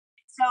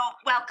So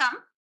welcome.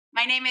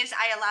 My name is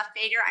Ayala.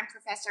 I'm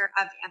professor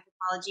of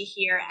anthropology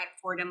here at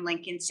Fordham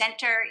Lincoln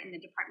Center in the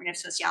Department of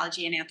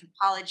Sociology and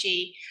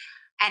Anthropology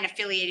and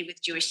affiliated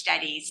with Jewish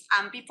Studies.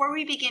 Before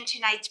we begin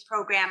tonight's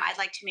program, I'd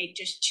like to make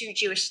just two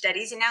Jewish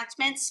Studies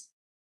announcements.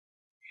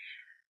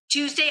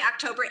 Tuesday,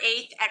 October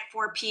 8th at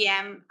 4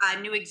 p.m., a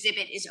new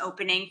exhibit is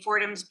opening,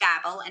 Fordham's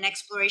Babel, an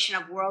exploration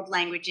of world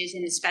languages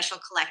in its special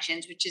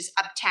collections, which is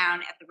uptown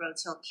at the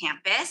Rhodes Hill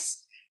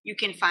campus. You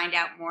can find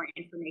out more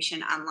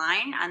information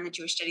online on the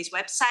Jewish Studies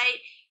website.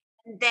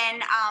 And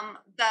then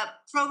the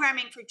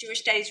programming for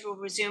Jewish Studies will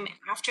resume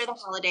after the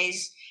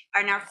holidays.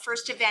 And our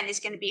first event is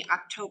going to be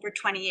October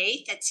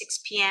 28th at 6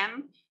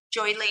 p.m.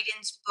 Joy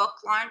Layden's book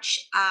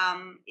launch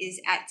is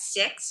at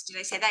 6. Did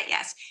I say that?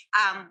 Yes.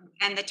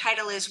 And the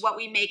title is What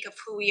We Make of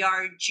Who We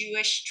Are,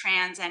 Jewish,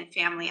 Trans, and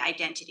Family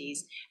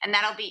Identities. And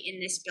that'll be in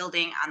this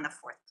building on the 4th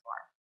floor.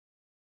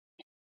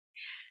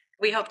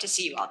 We hope to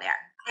see you all there.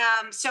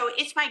 So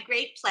it's my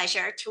great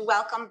pleasure to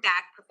welcome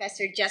back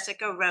Professor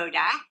Jessica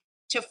Roda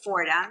to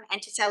Fordham and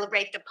to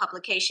celebrate the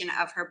publication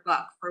of her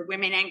book, For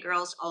Women and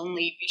Girls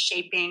Only,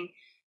 Reshaping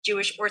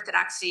Jewish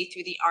Orthodoxy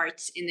Through the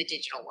Arts in the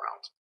Digital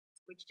World,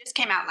 which just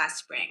came out last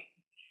spring.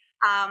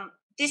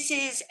 This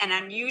is an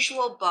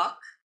unusual book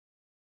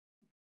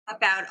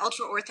about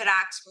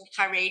ultra-Orthodox or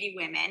Haredi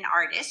women,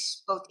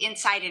 artists, both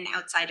inside and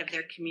outside of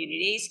their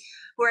communities,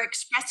 who are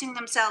expressing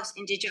themselves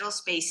in digital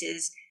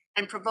spaces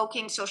and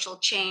provoking social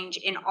change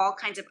in all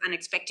kinds of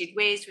unexpected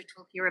ways, which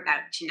we'll hear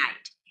about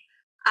tonight.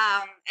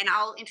 And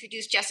I'll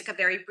introduce Jessica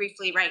very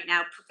briefly right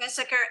now.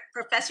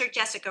 Professor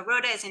Jessica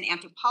Roda is an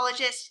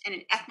anthropologist and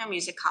an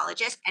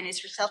ethnomusicologist and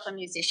is herself a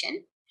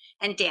musician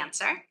and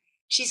dancer.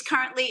 She's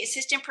currently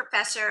assistant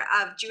professor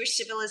of Jewish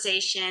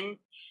civilization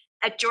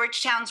at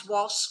Georgetown's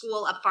Walsh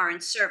School of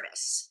Foreign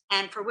Service.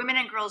 And For Women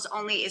and Girls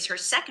Only is her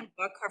second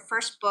book. Her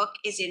first book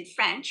is in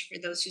French, for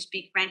those who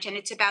speak French, and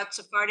it's about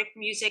Sephardic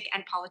music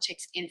and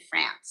politics in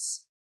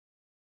France.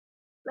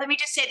 Let me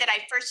just say that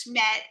I first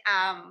met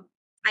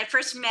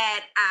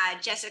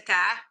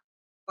Jessica,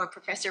 or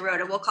Professor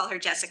Roda, we'll call her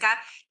Jessica,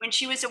 when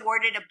she was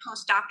awarded a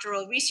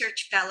postdoctoral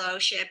research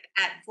fellowship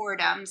at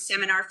Fordham's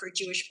Seminar for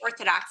Jewish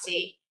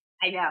Orthodoxy.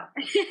 I know,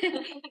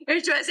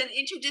 which was an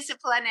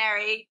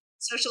interdisciplinary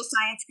social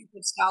science group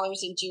of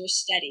scholars in Jewish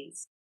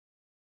studies.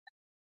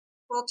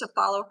 To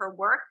follow her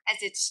work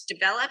as it's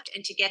developed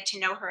and to get to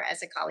know her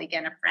as a colleague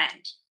and a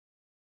friend.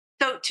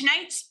 So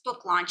tonight's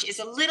book launch is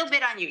a little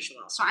bit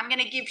unusual. So I'm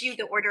going to give you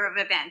the order of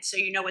events so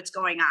you know what's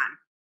going on.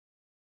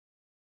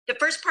 The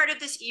first part of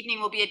this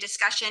evening will be a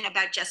discussion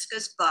about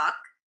Jessica's book,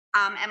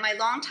 and my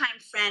longtime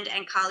friend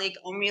and colleague,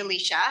 Omri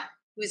Elisha,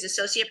 who is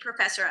associate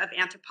professor of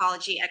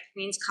anthropology at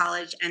Queens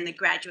College and the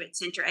Graduate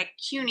Center at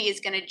CUNY, is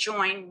going to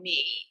join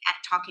me at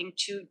talking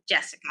to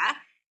Jessica.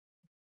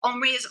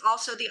 Omri is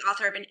also the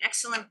author of an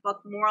excellent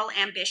book, Moral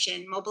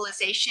Ambition,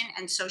 Mobilization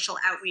and Social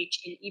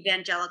Outreach in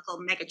Evangelical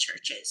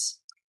Megachurches.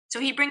 So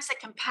he brings a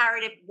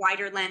comparative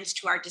wider lens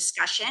to our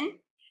discussion,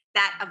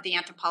 that of the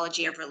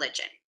anthropology of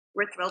religion.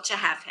 We're thrilled to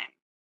have him.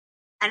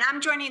 And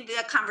I'm joining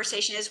the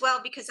conversation as well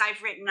because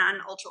I've written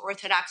on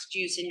ultra-Orthodox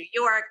Jews in New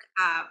York.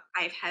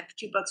 I have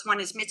two books.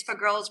 One is Mitzvah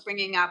Girls,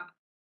 bringing up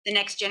the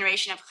next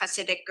generation of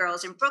Hasidic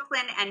girls in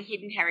Brooklyn, and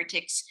Hidden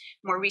Heretics,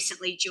 more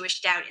recently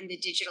Jewish Doubt in the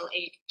Digital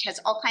Age, which has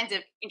all kinds of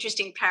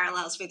interesting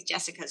parallels with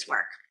Jessica's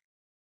work.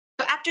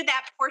 So after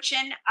that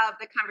portion of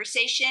the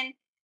conversation,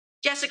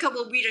 Jessica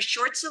will read a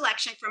short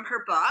selection from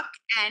her book,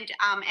 and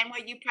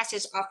NYU Press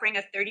is offering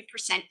a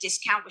 30%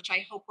 discount, which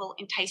I hope will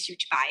entice you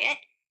to buy it.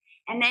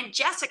 And then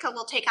Jessica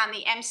will take on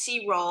the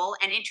MC role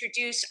and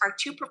introduce our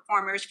two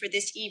performers for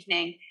this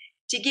evening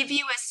to give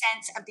you a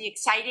sense of the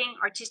exciting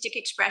artistic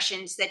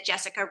expressions that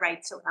Jessica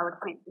writes so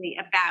eloquently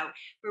about.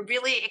 We're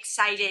really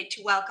excited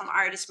to welcome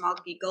artist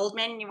Malky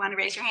Goldman. You want to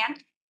raise your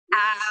hand?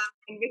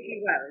 And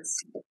Ricky Rose.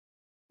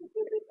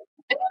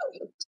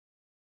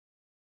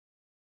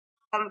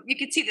 You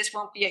can see this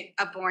won't be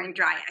a boring,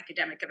 dry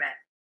academic event.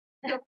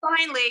 So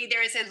finally,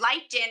 there is a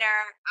light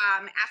dinner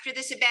after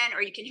this event,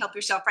 or you can help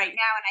yourself right now,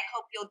 and I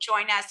hope you'll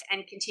join us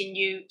and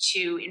continue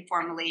to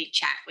informally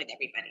chat with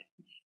everybody.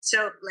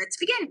 So let's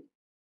begin.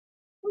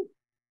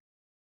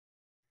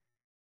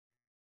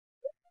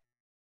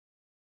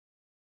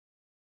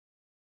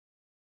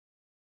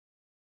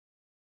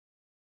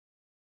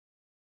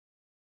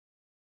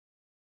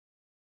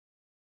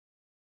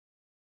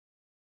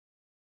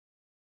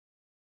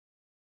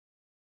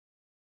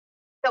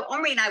 So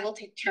Omri and I will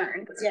take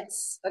turns.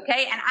 Yes.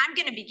 Okay, and I'm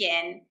going to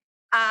begin.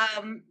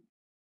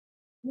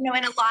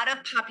 In a lot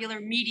of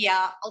popular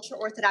media,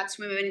 ultra-Orthodox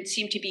women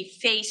seem to be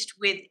faced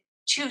with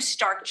two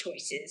stark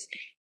choices.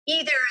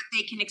 Either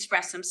they can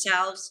express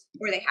themselves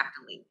or they have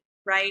to leave,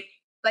 right?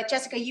 But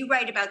Jessica, you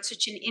write about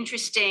such an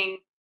interesting,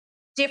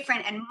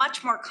 different, and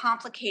much more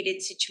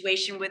complicated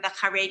situation with the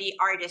Haredi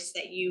artists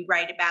that you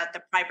write about,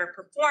 the private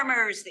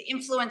performers, the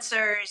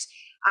influencers,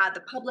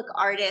 the public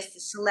artists,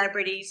 the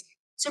celebrities.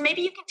 So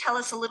maybe you can tell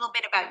us a little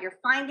bit about your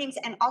findings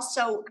and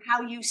also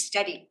how you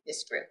studied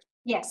this group.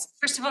 Yes.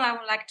 First of all, I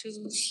would like to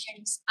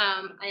thank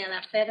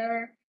Ayala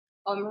Feder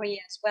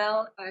Omri as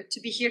well,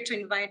 to be here to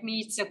invite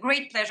me. It's a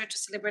great pleasure to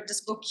celebrate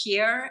this book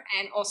here,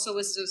 and also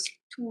with those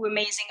two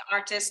amazing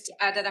artists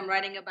that I'm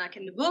writing about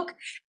in the book.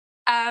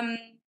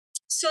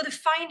 So the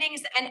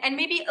findings, and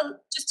maybe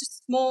just a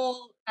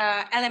small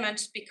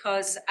element,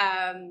 because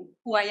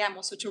who I am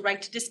also to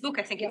write this book,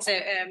 I think it's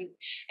an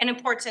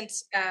important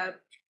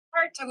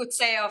part, I would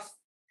say, of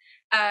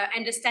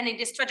understanding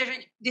this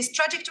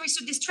trajectory.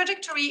 So this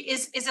trajectory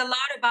is a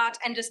lot about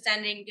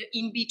understanding the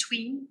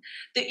in-between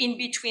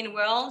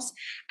worlds.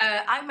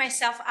 I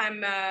myself,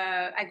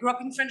 I grew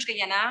up in French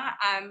Guyana.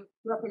 I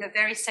grew up in a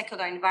very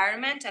secular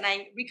environment, and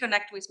I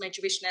reconnect with my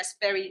Jewishness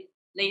very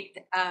late.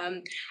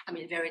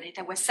 Very late.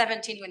 I was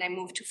 17 when I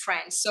moved to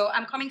France. So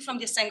I'm coming from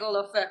this angle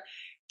of a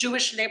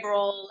Jewish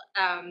liberal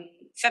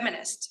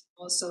feminist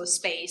also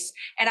space,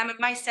 and I'm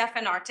myself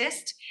an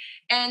artist.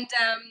 And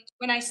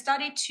when I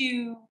started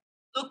to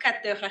look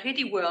at the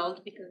Haredi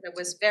world, because I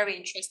was very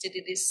interested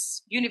in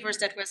this universe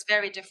that was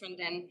very different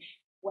than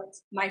what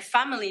my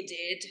family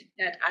did,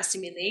 that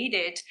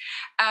assimilated,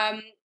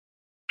 I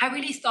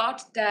really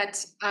thought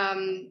that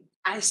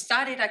I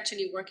started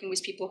actually working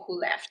with people who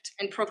left,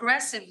 and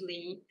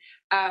progressively,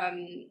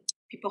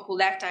 people who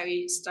left,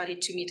 I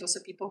started to meet also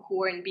people who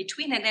were in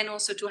between, and then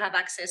also to have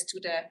access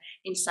to the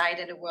inside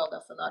and the world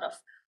of a lot of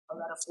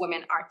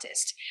women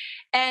artists.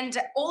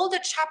 And all the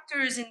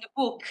chapters in the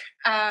book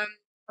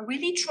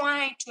really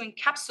trying to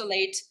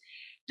encapsulate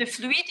the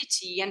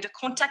fluidity and the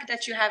contact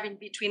that you have in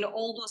between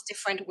all those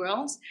different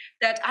worlds,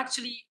 that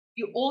actually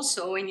you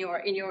also in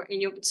your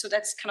so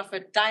that's kind of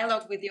a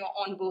dialogue with your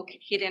own book,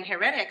 Hidden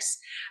Heretics,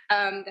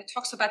 that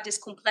talks about this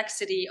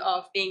complexity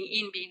of being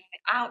in, being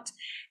out.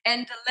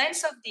 And the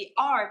lens of the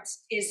art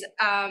is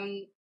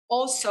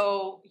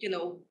also,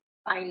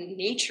 by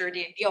nature,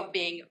 the idea of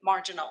being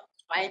marginal,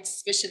 right?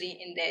 Especially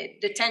in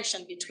the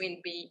tension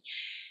between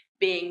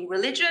being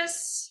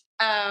religious,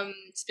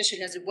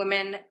 especially as a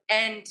woman,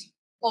 and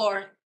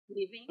or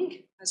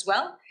living as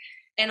well,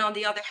 and on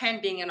the other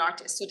hand being an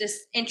artist. So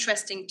this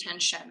interesting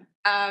tension,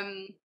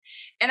 and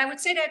I would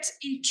say that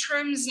in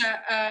terms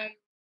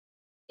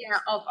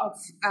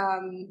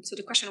so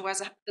the question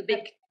was the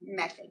big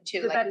method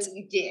too, like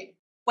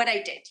what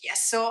I did.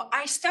 Yes, so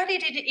I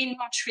studied it in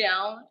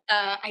Montreal.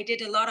 I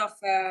did a lot of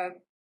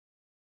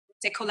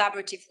the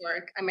collaborative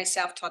work. I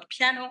myself taught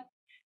piano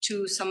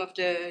to some of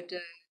the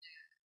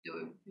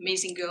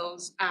amazing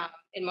girls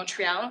in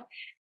Montreal.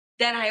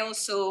 Then I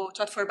also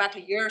taught for about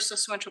a year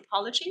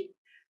socioanthropology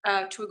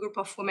to a group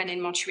of women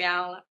in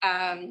Montreal.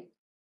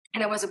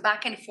 And I was a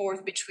back and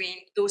forth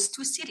between those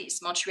two cities,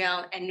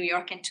 Montreal and New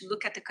York, and to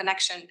look at the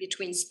connection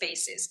between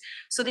spaces.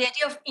 So the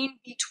idea of in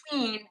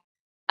between,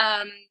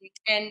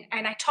 and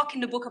I talk in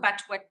the book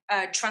about what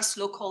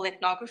translocal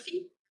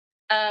ethnography,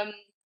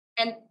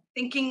 and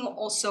thinking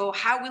also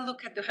how we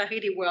look at the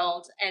Haredi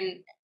world,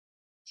 and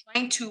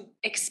trying to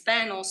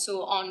expand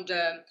also on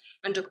the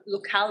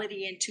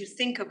locality, and to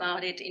think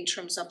about it in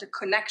terms of the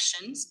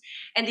connections.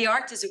 And the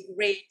art is a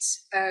great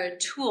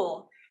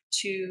tool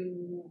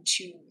to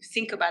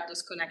think about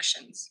those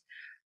connections,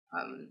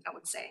 I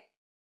would say.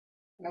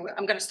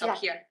 I'm going to stop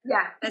here.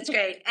 Yeah, that's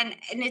great. And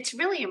it's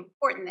really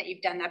important that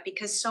you've done that,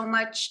 because so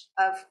much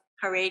of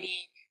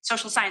Haredi,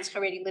 social science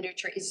Haredi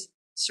literature is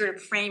sort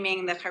of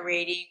framing the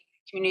Haredi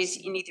communities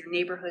in either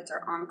neighborhoods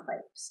or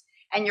enclaves.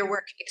 And your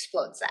work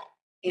explodes that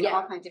in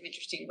all kinds of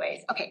interesting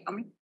ways. Okay,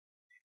 Omri?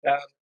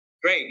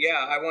 Great.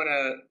 Yeah, I want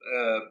to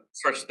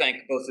first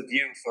thank both of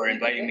you for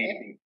inviting me to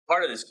be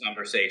part of this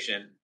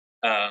conversation,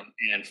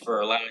 and for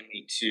allowing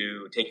me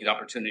to take the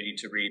opportunity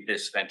to read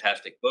this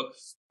fantastic book.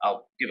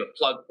 I'll give a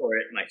plug for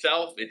it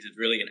myself. It is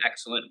really an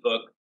excellent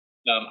book.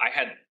 I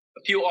had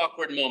a few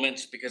awkward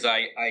moments because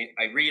I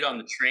read on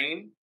the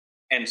train,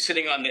 and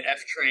sitting on the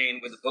F train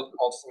with a book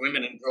called For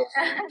Women and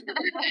Girlfriends,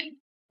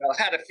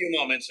 I had a few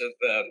moments of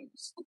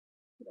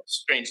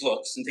strange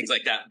looks and things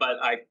like that, but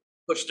I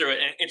pushed through it,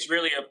 and it's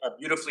really a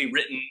beautifully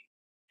written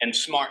and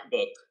smart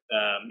book.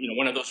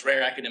 One of those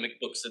rare academic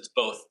books that's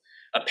both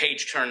a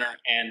page turner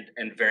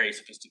and very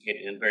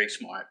sophisticated and very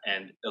smart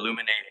and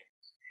illuminating.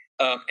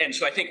 And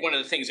so I think one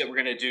of the things that we're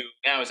going to do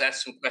now is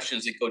ask some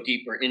questions that go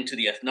deeper into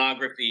the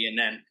ethnography, and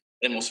then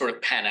we'll sort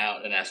of pan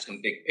out and ask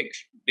some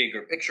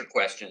bigger picture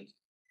questions.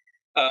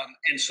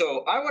 And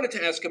so I wanted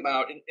to ask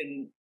about,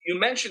 and you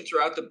mentioned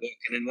throughout the book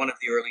and in one of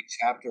the early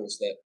chapters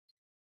that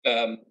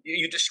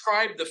you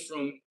describe the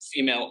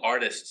female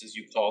artists, as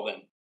you call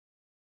them,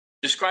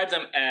 describe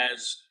them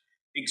as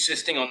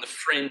existing on the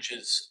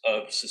fringes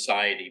of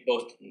society,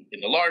 both in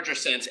the larger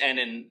sense and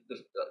in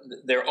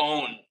their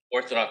own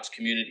Orthodox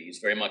communities,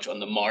 very much on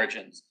the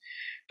margins,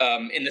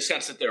 in the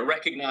sense that they're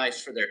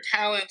recognized for their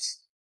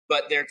talents,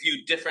 but they're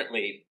viewed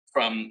differently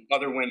from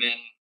other women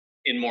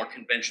in more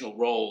conventional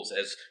roles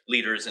as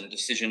leaders and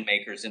decision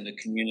makers in the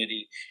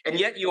community. And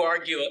yet you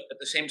argue at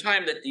the same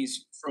time that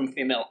these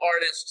female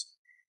artists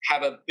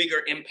have a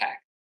bigger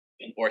impact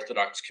in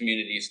Orthodox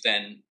communities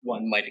than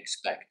one might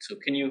expect. So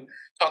can you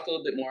talk a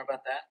little bit more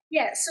about that?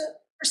 Yeah, so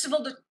first of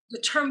all, the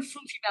term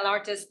female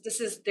artist, this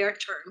is their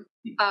term.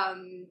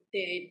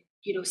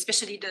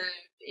 especially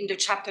in the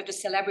chapter, the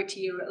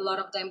celebrity, a lot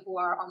of them who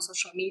are on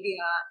social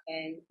media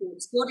and who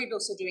exploded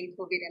also during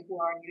COVID and who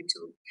are on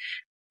YouTube.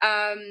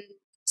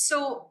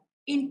 So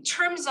in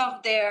terms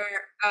of their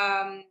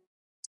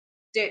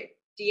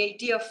the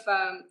idea of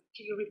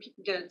can you repeat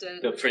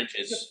the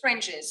fringes? The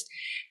fringes,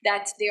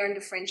 that they are in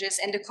the fringes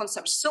and the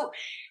concepts. So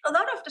a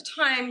lot of the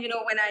time,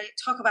 when I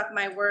talk about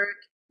my work,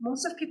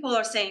 most of people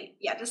are saying,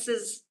 yeah, this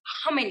is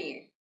how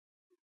many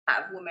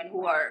have women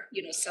who are,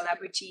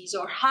 celebrities,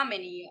 or how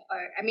many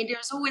are,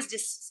 there's always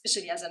this,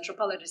 especially as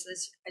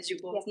anthropologists, as you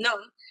both know,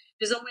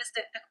 there's always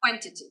the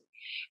quantity.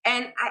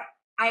 And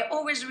I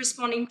always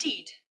respond,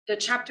 indeed, the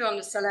chapter on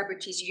the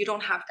celebrities, you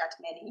don't have that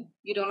many.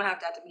 You don't have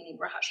that many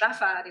Bracha,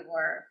 Jaffe, they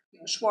were,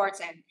 Schwartz,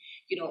 and,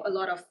 a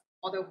lot of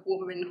other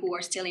women who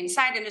are still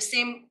inside. And the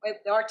same with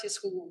the artists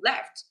who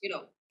left, we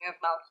have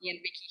Malky and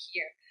Vicky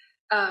here.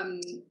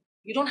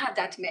 You don't have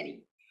that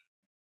many.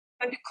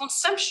 But the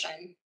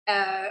consumption,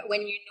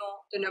 when you know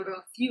the number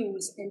of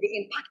views and the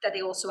impact that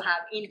they also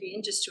have in the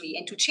industry,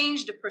 and to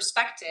change the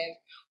perspective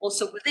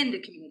also within the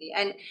community.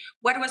 And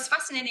what was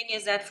fascinating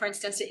is that, for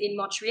instance, in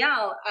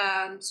Montreal,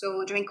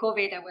 so during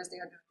COVID, I was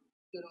there,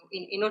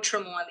 in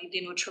Outremont, I lived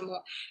in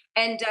Outremont,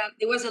 and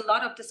there was a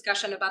lot of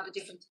discussion about the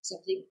different types of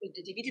the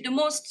DVD. The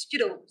most,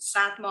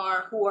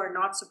 Satmar, who are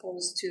not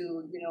supposed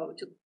to,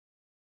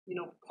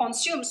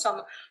 consume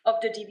some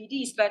of the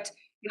DVDs, but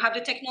you have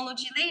the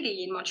technology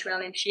lady in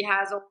Montreal, and she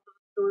has all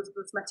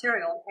those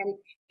material, and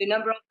the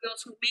number of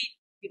girls who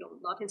read,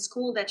 not in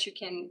school, that you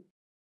can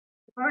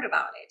heard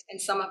about it,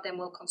 and some of them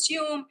will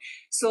consume.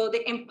 So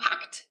the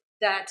impact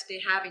that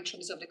they have in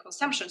terms of the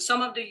consumption.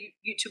 Some of the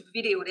YouTube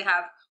video, they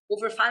have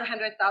over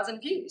 500,000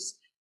 views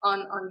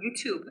on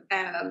YouTube.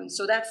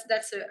 So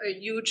that's a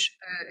huge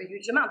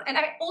amount. And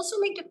I also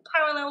make the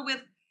parallel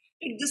with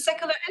the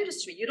secular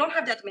industry. You don't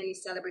have that many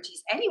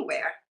celebrities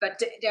anywhere,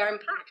 but their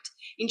impact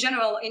in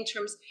general, in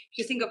terms, if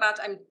you think about,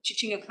 I'm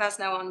teaching a class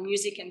now on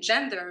music and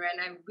gender, and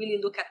I really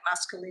look at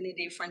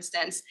masculinity, for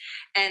instance,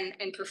 and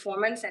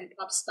performance and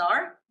pop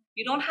star.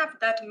 You don't have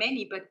that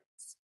many, but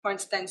for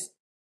instance,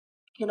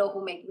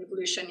 who make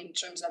revolution in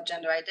terms of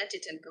gender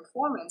identity and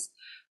performance,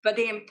 but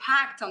the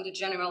impact on the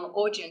general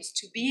audience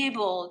to be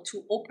able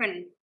to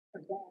open a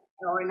door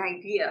or an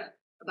idea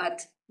about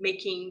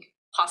making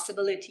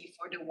possibility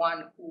for the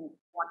one who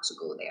wants to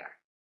go there.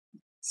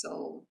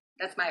 So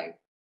that's my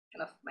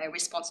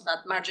response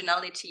about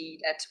marginality,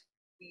 that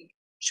we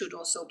should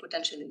also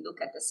potentially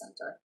look at the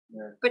center.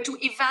 Yeah. But to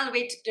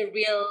evaluate the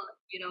real,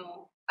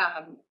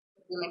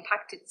 real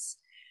impact, it's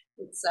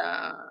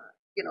a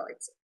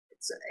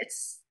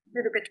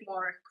little bit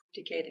more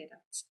complicated.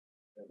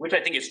 Which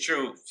I think is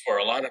true for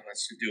a lot of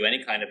us who do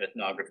any kind of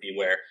ethnography,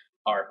 where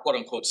our quote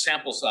unquote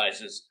sample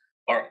sizes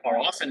are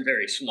often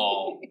very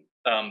small,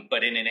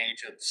 but in an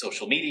age of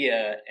social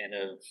media and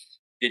of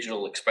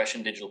digital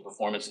expression, digital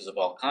performances of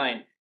all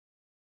kind,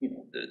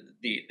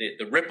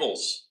 the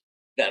ripples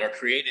that are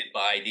created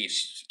by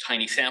these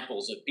tiny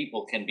samples of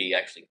people can be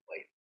actually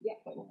quite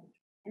large.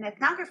 And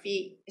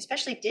ethnography,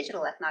 especially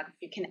digital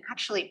ethnography, can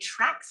actually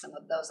track some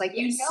of those. Like,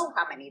 yes. You know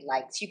how many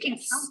likes, you can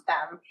count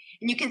them,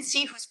 and you can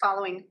see who's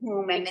following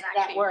whom, and the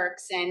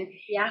networks,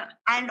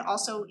 and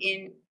also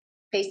in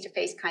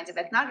face-to-face kinds of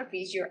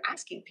ethnographies, you're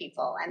asking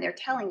people, and they're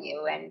telling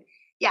you, and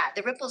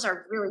the ripples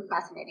are really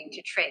fascinating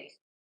to trace.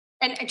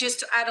 And just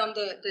to add on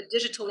the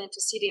digital, and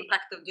to see the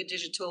impact of the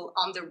digital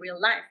on the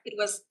real life, it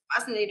was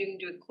fascinating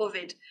during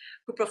COVID.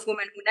 Group of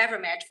women who never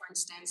met, for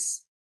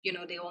instance,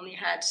 they only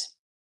had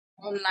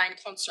online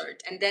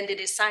concert, and then they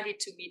decided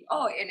to meet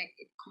and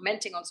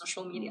commenting on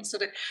social media. So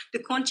the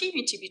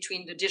continuity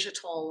between the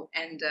digital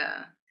and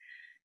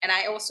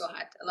I also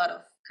had a lot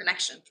of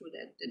connection through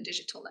the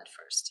digital at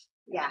first.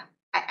 Yeah,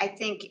 I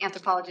think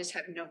anthropologists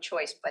have no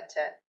choice but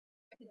to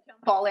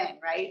fall in,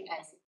 right?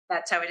 And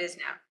that's how it is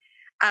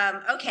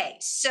now. Okay,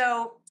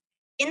 so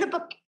in the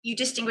book you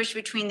distinguish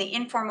between the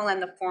informal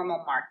and the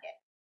formal market,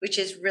 which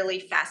is really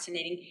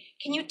fascinating.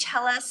 Can you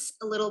tell us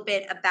a little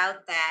bit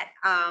about that?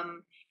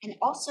 And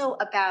also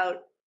about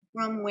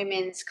Rum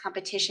women's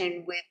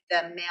competition with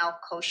the male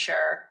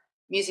kosher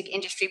music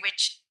industry,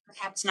 which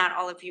perhaps not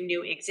all of you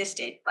knew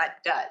existed, but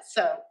does.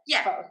 So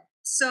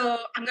So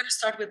I'm going to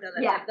start with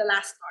the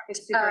last part.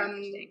 It's super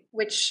interesting.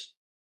 Which,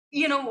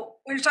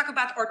 when you talk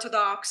about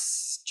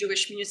Orthodox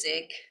Jewish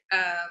music,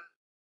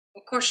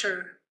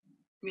 kosher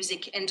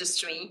music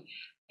industry,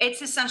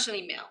 it's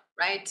essentially male,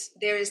 right?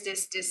 There is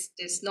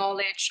this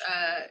knowledge,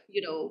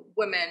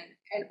 women,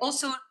 and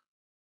also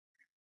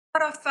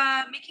of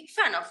making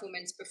fun of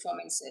women's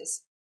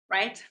performances,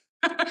 right?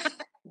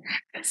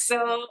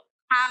 So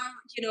how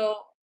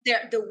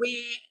the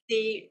way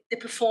they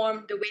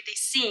perform, the way they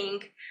sing,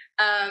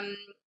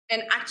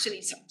 and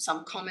actually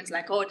some comments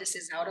like, "Oh, this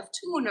is out of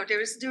tune," or there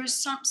is a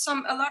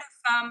lot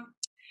of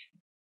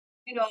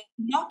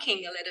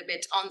knocking a little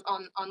bit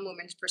on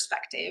women's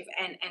perspective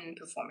and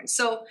performance.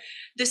 So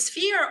the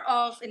sphere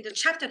of, in the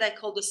chapter that I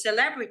call the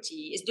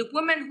celebrity, is the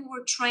women who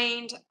were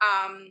trained.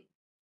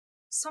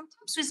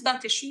 Sometimes with Bal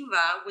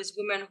Teshuva, with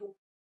women who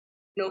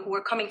who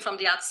were coming from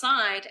the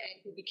outside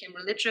and who became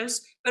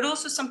religious, but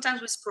also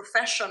sometimes with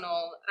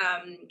professional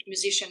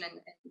musicians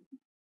and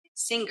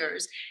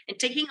singers, and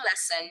taking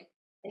lesson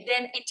and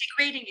then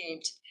integrating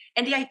it.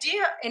 And the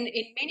idea in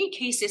many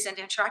cases and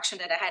the interaction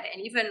that I had,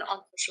 and even on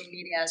social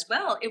media as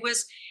well, it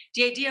was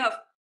the idea of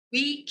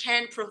we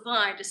can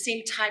provide the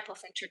same type of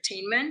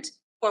entertainment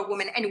for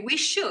women, and we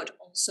should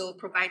also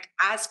provide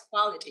as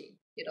quality,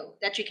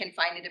 that you can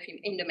find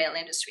in the male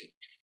industry.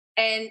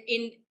 And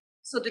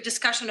so the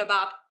discussion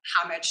about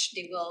how much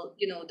they will,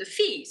 the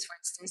fees, for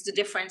instance, the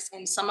difference,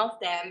 and some of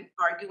them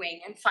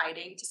arguing and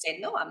fighting to say,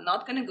 no, I'm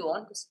not going to go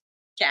on this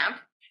camp,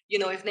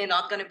 if they're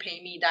not going to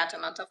pay me that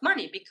amount of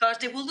money, because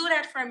they will do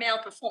that for a male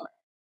performer.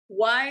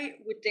 Why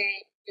would they,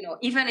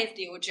 even if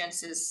the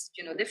audience is,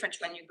 different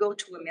when you go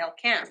to a male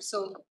camp?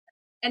 So,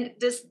 and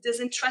there's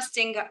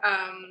interesting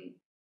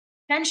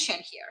tension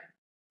here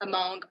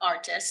among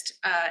artists,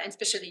 and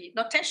especially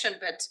not tension,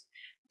 but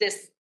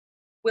this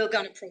we're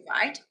going to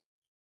provide.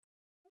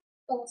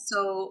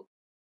 Also,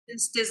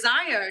 this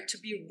desire to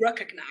be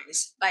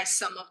recognized by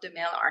some of the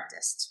male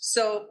artists.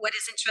 So what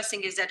is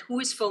interesting is that who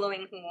is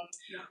following whom,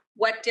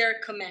 what they're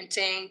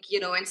commenting,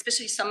 and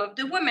especially some of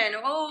the women,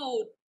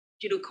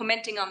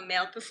 commenting on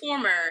male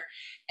performer.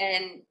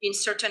 And in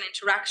certain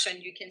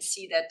interaction, you can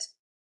see that,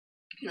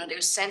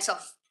 there's a sense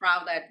of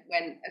proud that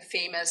when a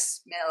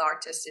famous male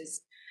artist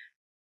is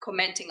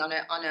commenting on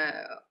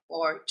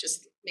or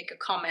just make a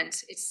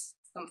comment, it's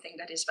something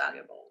that is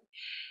valuable.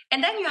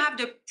 And then you have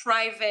the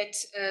private,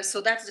 so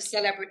that's the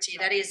celebrity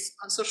that is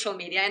on social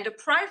media. And the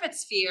private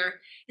sphere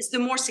is the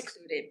more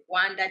secluded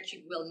one that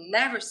you will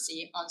never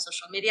see on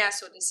social media.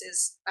 So this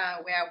is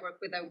where I work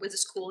with a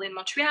school in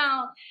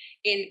Montreal,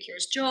 in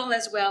Kirs Joel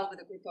as well, with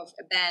a group of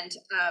a band,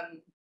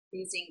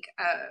 amazing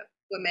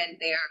women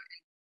there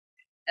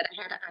that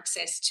I had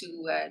access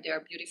to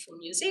their beautiful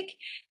music.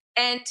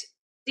 And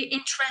the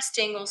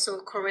interesting also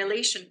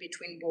correlation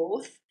between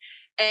both.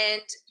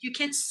 And you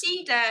can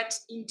see that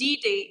indeed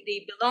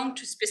they belong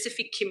to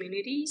specific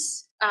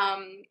communities,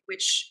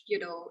 which,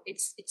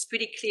 it's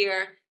pretty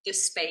clear the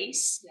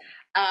space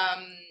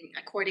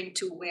according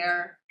to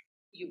where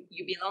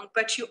you belong.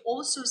 But you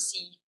also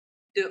see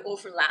the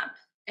overlap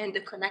and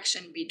the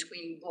connection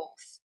between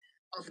both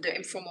of the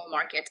informal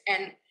market.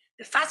 And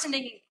the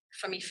fascinating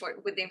for me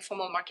with the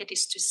informal market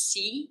is to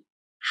see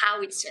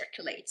how it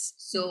circulates.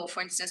 So,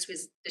 for instance,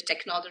 with the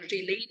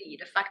technology lady,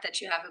 the fact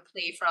that you have a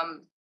play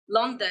from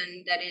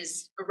London that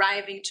is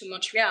arriving to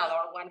Montreal,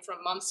 or one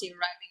from Muncie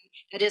arriving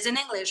that is in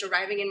English,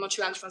 arriving in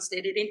Montreal,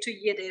 translated into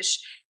Yiddish,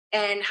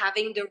 and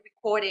having the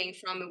recording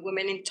from a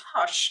woman in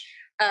touch,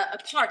 a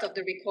part of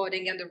the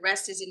recording, and the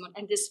rest is in,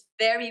 and this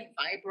very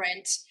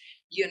vibrant,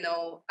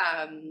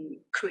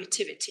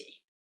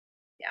 creativity.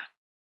 Yeah,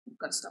 I'm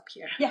gonna stop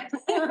here. Yeah,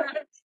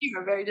 you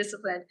are very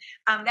disciplined.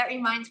 That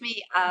reminds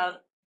me of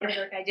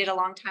work I did a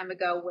long time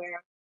ago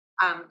where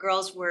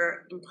girls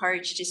were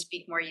encouraged to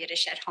speak more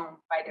Yiddish at home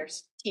by their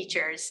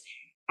teachers,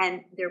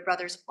 and their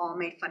brothers all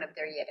made fun of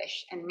their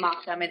Yiddish and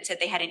mocked them and said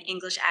they had an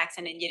English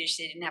accent in Yiddish,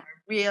 they didn't have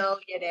a real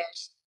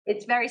Yiddish.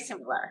 It's very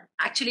similar.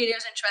 Actually,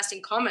 there's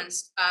interesting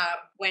comments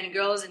when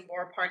girls in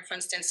Borough Park, for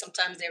instance,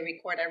 sometimes they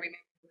record. I remember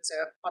there was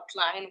a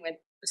hotline when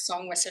the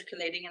song was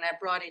circulating, and I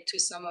brought it to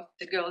some of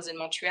the girls in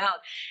Montreal,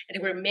 and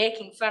they were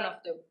making fun of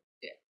the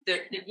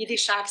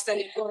Yiddish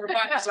accent in Borough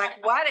Park. I was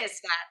like, what is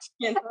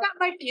that? That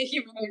might be a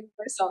human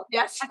universal.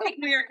 Yes. I think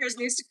New Yorkers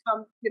needs to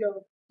come,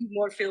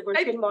 more fieldwork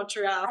in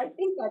Montreal. I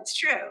think that's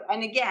true.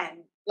 And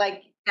again,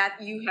 like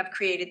that, you have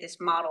created this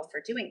model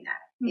for doing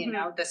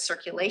that, the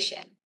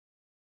circulation.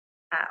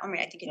 Omri,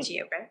 I think it's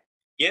you, right?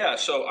 Yeah,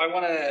 so I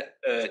want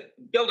to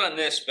build on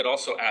this, but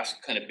also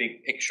ask kind of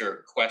big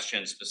picture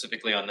questions,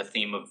 specifically on the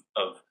theme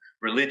of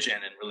religion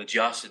and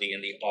religiosity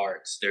in the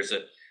arts. There's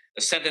a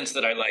sentence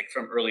that I like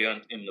from early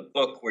on in the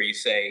book where you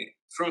say,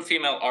 "From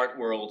female art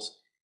worlds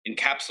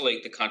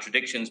encapsulate the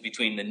contradictions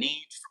between the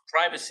need for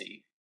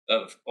privacy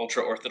of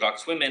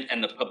ultra-Orthodox women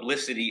and the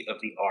publicity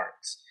of the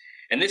arts."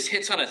 And this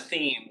hits on a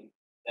theme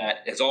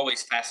that has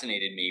always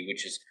fascinated me,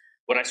 which is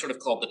what I sort of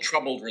call the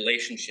troubled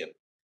relationship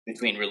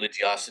between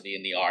religiosity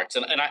and the arts.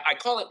 And I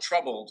call it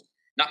troubled,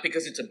 not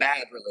because it's a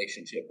bad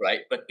relationship,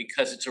 right? But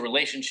because it's a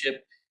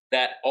relationship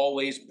that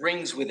always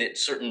brings with it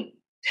certain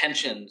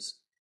tensions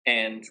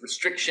and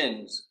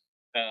restrictions.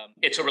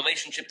 It's a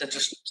relationship that's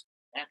just,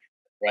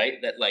 right?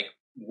 That like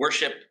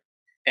worship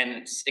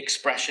and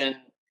expression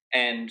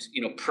and,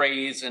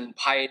 praise and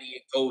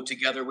piety go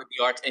together with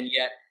the arts. And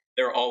yet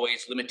there are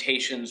always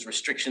limitations,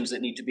 restrictions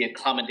that need to be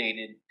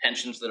accommodated,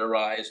 tensions that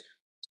arise.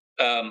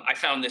 I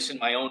found this in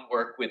my own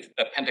work with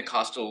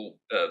Pentecostal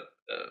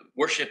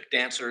worship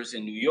dancers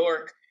in New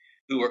York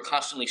who were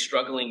constantly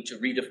struggling to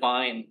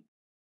redefine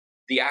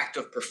the act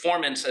of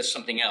performance as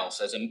something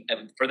else.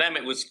 For them,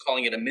 it was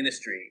calling it a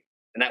ministry.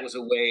 And that was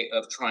a way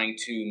of trying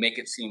to make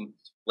it seem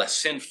less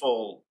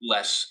sinful,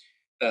 less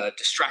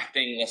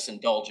distracting, less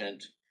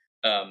indulgent.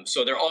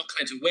 So there are all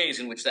kinds of ways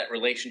in which that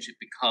relationship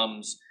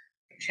becomes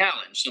a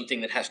challenge,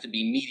 something that has to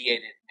be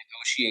mediated,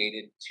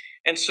 negotiated.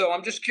 And so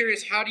I'm just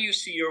curious, how do you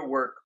see your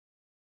work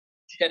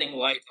shedding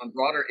light on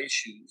broader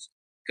issues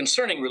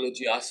concerning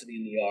religiosity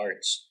in the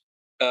arts,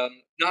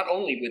 not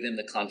only within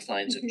the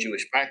confines of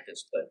Jewish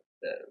practice, but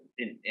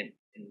in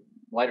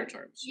wider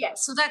terms. Yeah,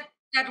 so that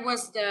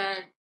was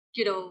the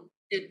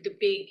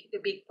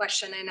big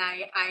question, and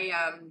I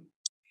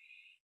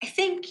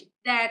think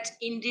that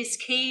in this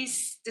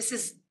case, this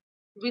is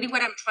really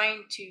what I'm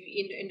trying to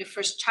in the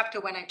first chapter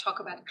when I talk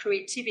about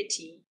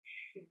creativity.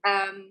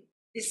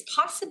 This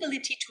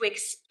possibility to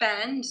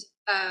expand,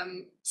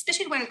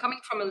 especially when coming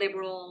from a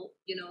liberal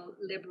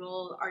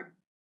art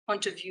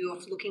point of view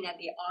of looking at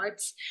the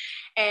arts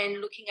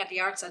and looking at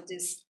the arts as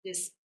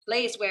this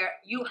place where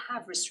you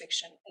have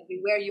restriction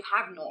everywhere, you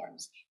have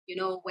norms.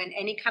 When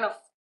any kind of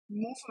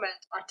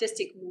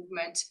artistic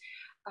movement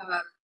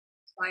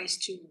tries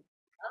to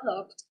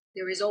develop,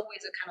 there is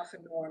always a kind of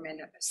a norm and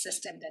a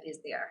system that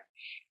is there.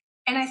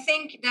 And I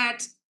think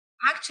that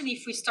actually,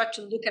 if we start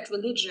to look at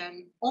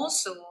religion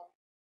also,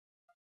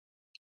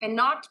 and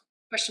not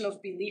question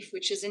of belief,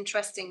 which is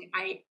interesting,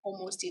 I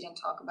almost didn't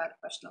talk about the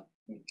question of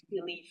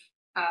belief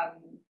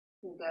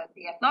in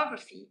the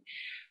ethnography,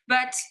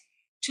 but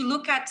to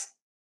look at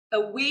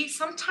a way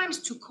sometimes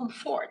to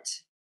comfort.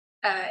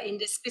 In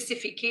this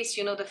specific case,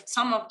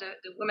 some of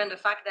the women, the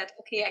fact that,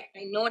 okay,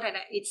 I know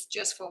that it's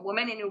just for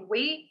women, in a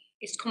way,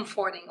 is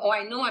comforting. Or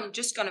I know I'm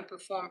just going to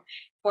perform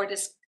for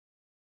this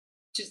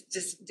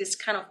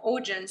kind of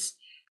audience.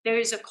 There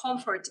is a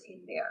comfort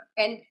in there,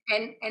 and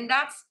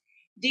that's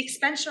the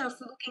expansion of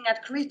looking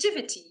at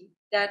creativity.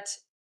 That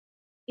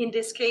in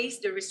this case,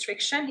 the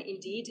restriction,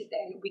 indeed,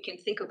 then we can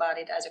think about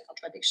it as a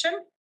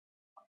contradiction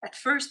at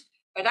first,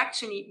 but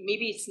actually,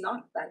 maybe it's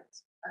not that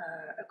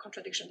a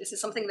contradiction. This is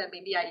something that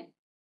maybe I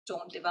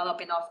don't develop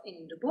enough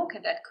in the book,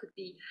 and that could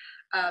be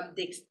I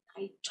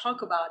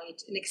talk about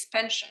it, an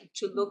expansion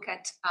to look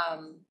at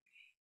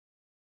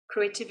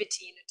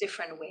creativity in a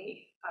different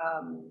way,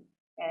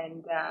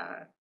 and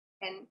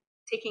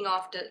taking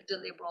off the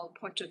liberal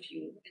point of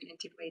view and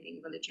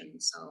integrating religion.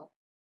 So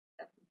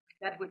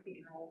that would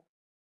be how.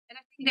 And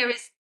I think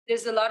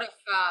there's a lot of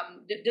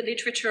the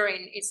literature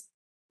in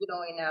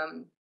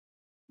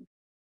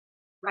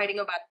writing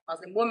about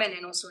Muslim women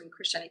and also in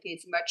Christianity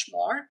is much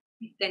more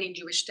than in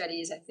Jewish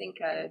studies. I think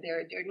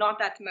there not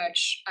that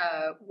much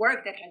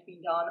work that has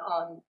been done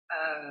on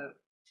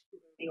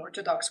the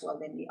Orthodox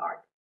world in the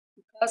art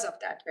because of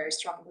that very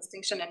strong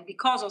distinction, and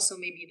because also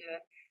maybe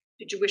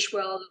the Jewish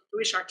world,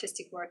 Jewish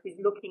artistic work is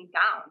looking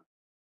down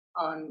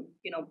on,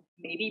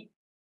 maybe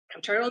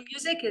cantorial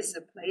music is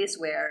a place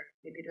where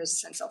maybe there's a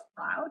sense of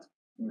pride,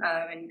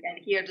 and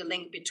here the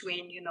link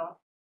between,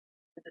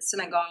 the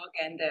synagogue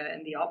and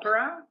the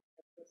opera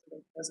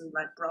wasn't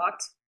that broad,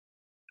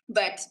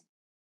 but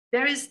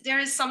there is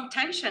some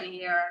tension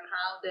here on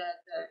how the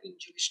in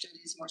Jewish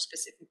studies more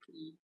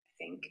specifically,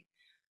 I think,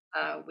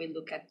 we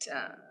look at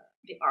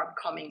the art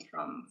coming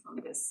from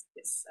this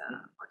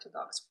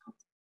Orthodox world.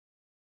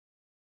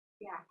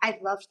 Yeah, I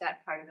loved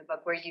that part of the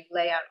book where you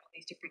lay out all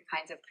these different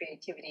kinds of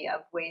creativity,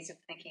 of ways of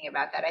thinking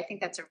about that. I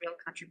think that's a real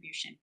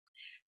contribution.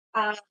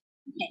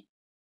 Okay,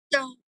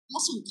 so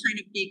also kind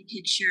of big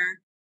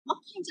picture,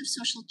 what kinds of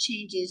social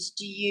changes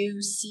do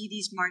you see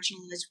these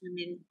marginalized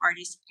women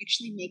artists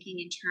actually making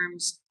in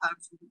terms of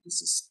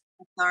religious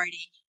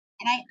authority?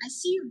 And I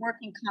see your work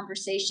in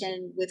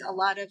conversation with a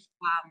lot of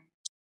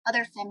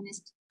other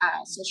feminist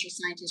social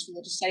scientists,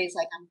 religious studies,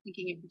 like I'm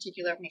thinking in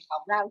particular of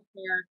Michal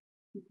Rauscher,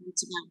 who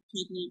writes about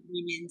pregnant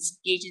women's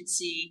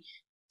agency.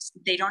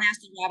 They don't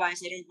ask the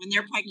rabbis. When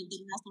they're pregnant, they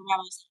don't ask the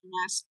rabbis. They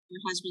don't ask their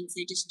husbands.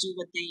 They just do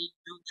what they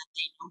know that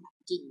they know how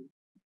to do.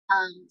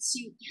 So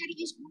how do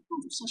you use what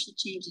kinds of social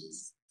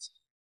changes?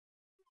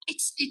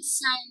 It's I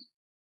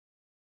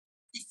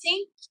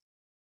think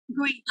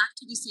going back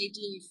to this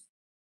idea of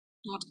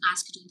not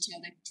ask, don't tell,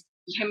 that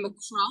came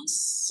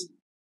across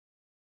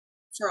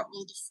for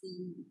all the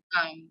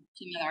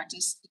female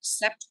artists,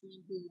 except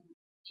one who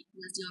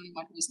was the only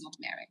one who is not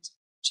married,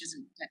 which is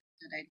that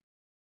I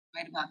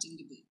write about in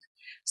the book.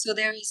 So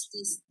there is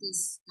this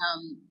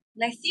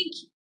and I think,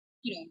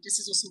 this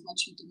is also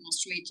what you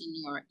demonstrate in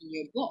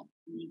your book,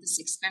 this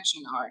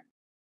expansion art.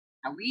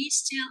 Where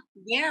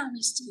are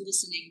we still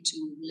listening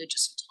to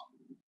religious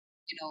autonomy?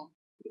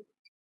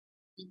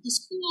 In the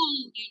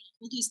school,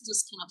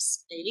 this kind of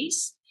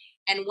space,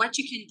 and what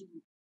you can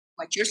do,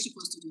 what you're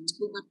supposed to do in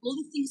school, but all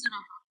the things that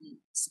are happening,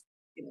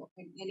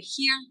 and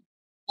here,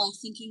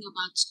 thinking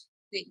about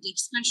the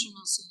expansion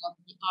also of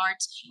the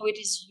art, how it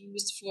is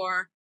used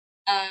for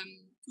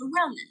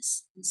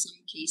wellness in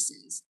some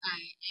cases,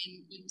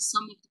 and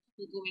some of the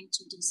people going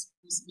to those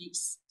big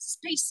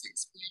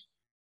spaces where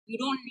you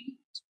don't need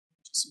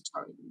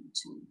authority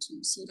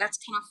to. So that's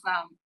kind of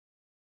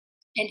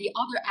and the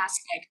other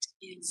aspect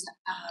is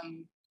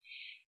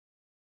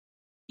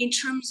in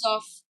terms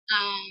of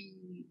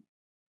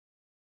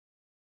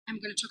I'm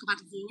going to talk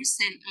about voice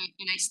and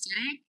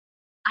aesthetic.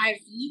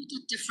 I've looked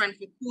at different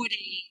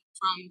recording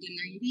from the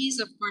 90s,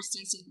 of course,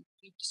 since in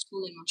the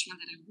school in Montreal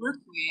that I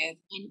work with,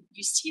 and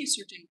you see a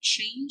certain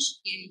change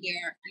in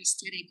their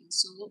aesthetic and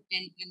so,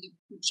 and the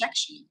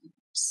projection of the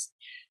dress.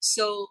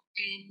 So,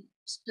 and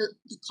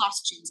the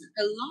costumes,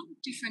 a lot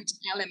of different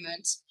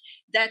elements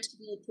that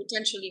will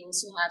potentially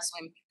also have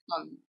some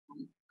impact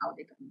on how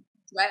they come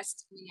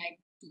dressed. I mean,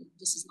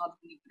 this is not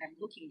really what I'm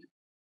looking at.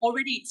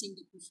 Already it's in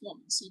the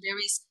performance. So there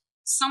is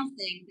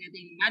something that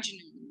they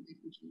imaginary that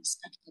we can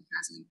expect that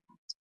has an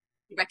impact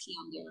directly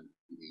on their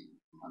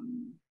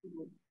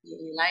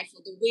life,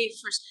 or the way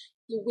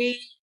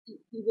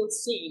we will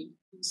see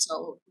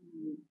also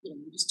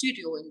in the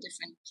studio in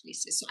different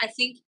places. So I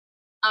think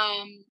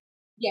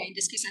in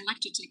this case I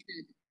like to take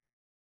the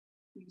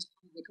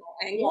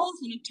angle,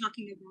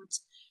 talking about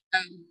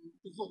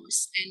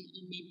divorce and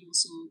maybe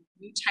also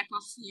new type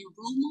of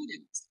role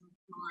models or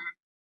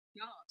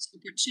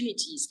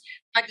opportunities.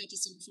 The fact that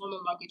it's in the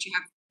formal market, you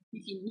have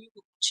really new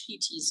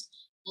opportunities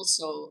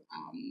also,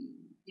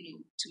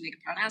 to make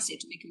a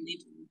parnassus, to make a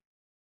living.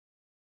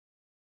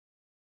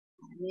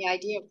 The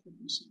idea of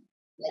permission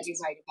that you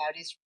write about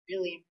is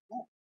really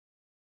important.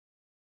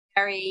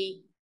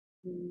 Very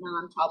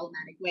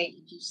non-problematic way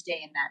if you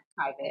stay in that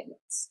private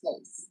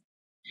space.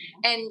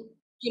 And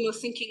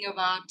thinking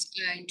about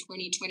in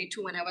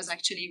 2022 when I was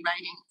actually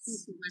writing,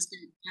 it was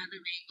the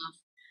gathering of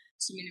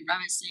so many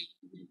rabbis saying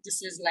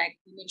this is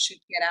like women should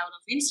get out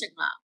of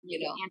Instagram,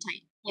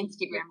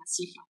 anti-Instagram,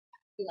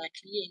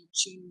 likely in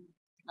June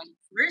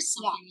 21st,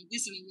 something like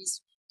this, and I was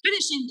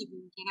finishing the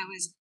book, and I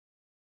was,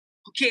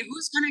 okay,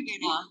 who's gonna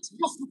get out?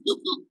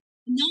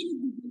 None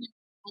of the women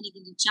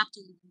in the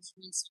chapter in the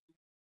conference,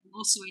 and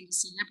also in the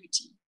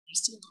celebrity, they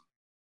still are.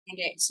 And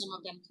some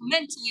of them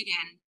commented,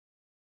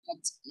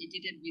 but it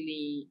didn't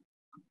really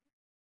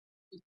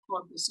the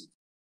purpose of.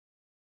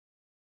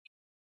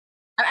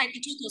 I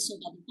talked also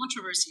about the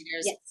controversy.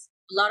 There's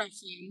a lot of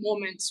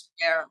moments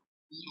where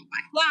we have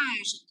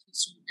backlash and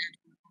concern that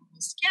we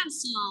almost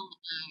cancel,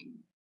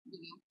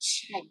 like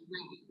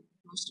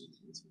most of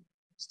things.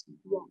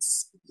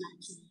 Yes,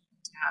 exactly.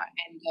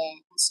 And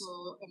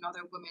also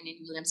another woman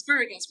in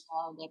Williamsburg as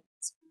well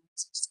that's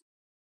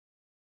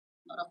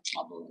a lot of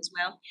trouble as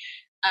well.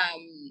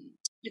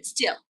 But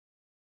still,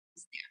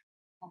 it's there.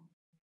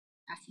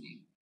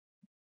 Fascinating.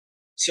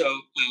 So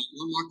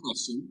one more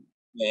question.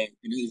 I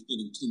know you're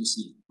getting too much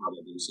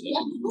probably, so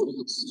another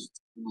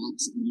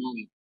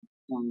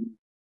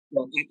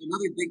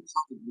big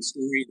part of the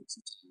story that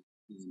you tell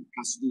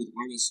has to do with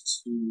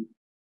artists who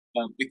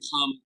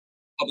become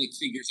public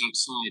figures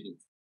outside of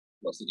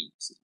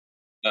Orthodoxy,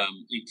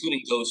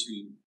 including those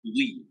who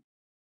leave.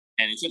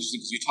 And it's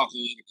interesting because you talk a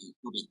lot about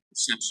public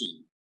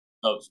perception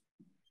of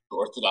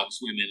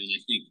Orthodox women, and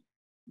I think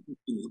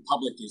the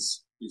public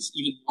is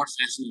even more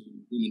fascinated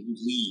with women who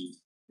leave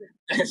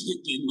than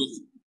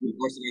with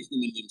Orthodox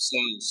women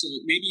themselves. So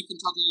maybe you can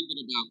talk a little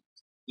bit about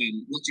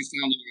what you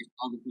found in your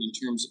article in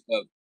terms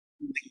of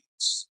who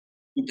leaves,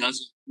 who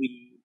doesn't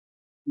leave,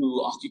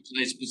 who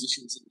occupies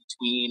positions in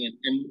between,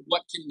 and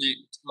what can that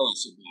tell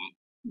us about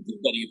the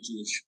study of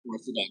Jewish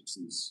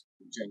orthodoxies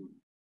in general.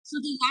 So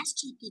the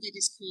last chapter that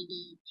is called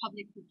the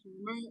public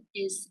performer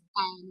is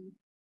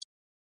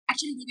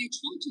actually what I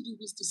tried to do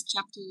with this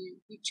chapter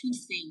were two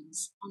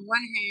things. On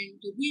one hand,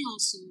 the way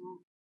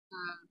also,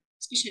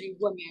 especially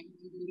women,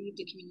 when they leave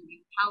the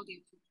community, how they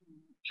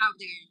perform, how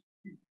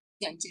they're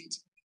presented,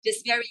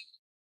 this very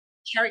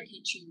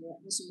caricature,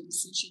 also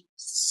essential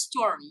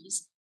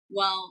stories,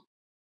 while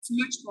it's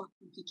much more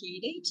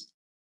complicated.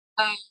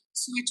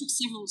 So I took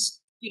several,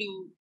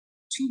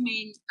 two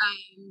main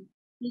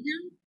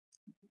figures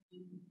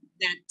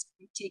that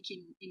are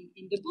taken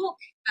in the book,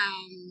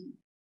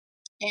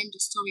 and the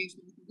story of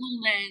the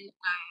woman,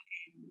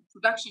 and the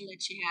production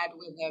that she had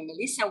with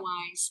Melissa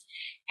Weiss,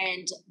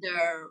 and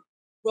their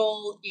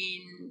role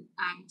in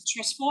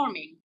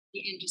transforming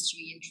the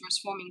industry and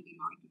transforming the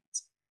market.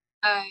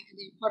 And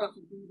they're part of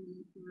a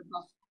group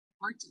of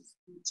artists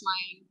who are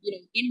trying,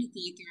 in the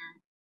theater,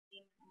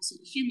 and also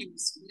the film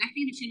industry. But I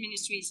think the film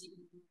industry is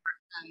even more,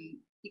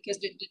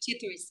 because the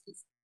theater is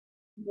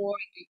more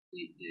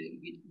the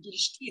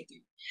Yiddish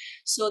theater.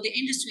 So the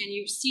industry, and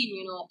you've seen,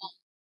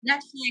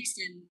 Netflix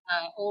and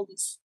all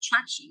this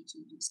traction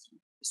to these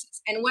kind of process.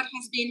 And what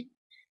has been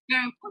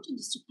very important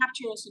is to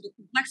capture also the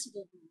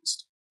complexity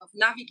of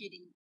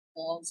navigating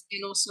walls,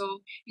 and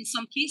also in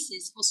some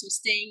cases also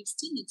staying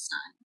still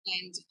inside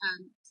and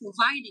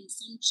providing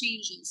some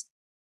changes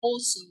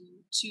also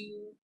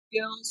to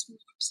girls who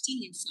are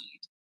still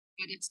inside.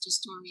 And it's the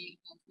story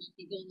of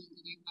the woman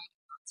that I write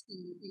about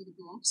in the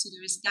book. So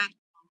there is that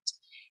part.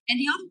 And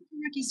the other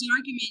part is the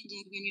argument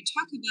that when you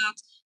talk about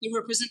the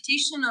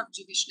representation of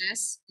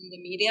Jewishness in the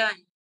media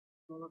and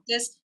all of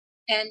this,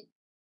 and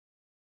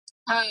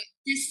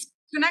this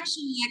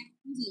connection, like,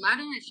 it doesn't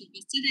matter if you're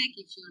Hasidic,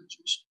 if you're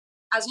Jewish,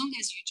 as long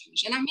as you're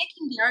Jewish. And I'm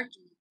making the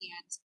argument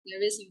that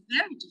there is a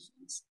very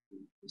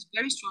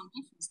very strong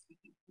difference.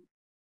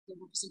 The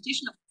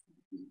representation of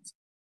Hasidic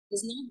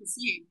is not the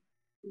same.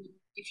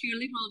 If you're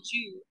a liberal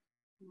Jew,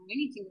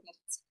 anything about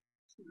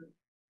Hasidic,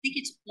 I think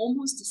it's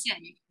almost the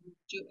same if you're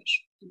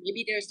Jewish. And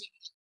maybe there's the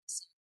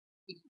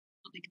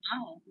public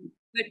eye,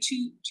 but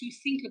to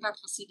think about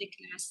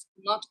Hasidicness,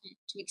 not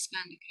to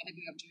expand the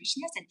category of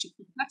Jewishness, and to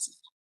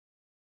complexify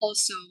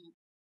also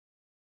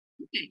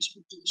image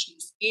of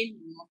Jewishness in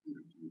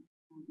American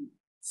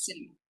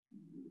cinema.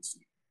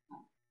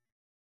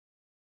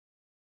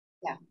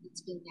 Yeah,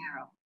 it's been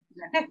narrow.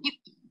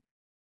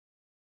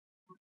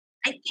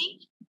 I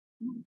think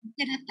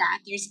good at that.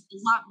 There's a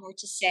lot more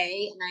to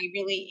say, and I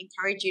really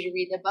encourage you to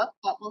read the book.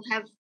 But we'll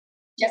have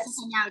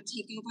Jessica now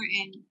take over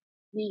and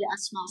read a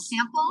small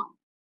sample.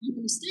 I'm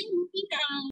going to stay moving down.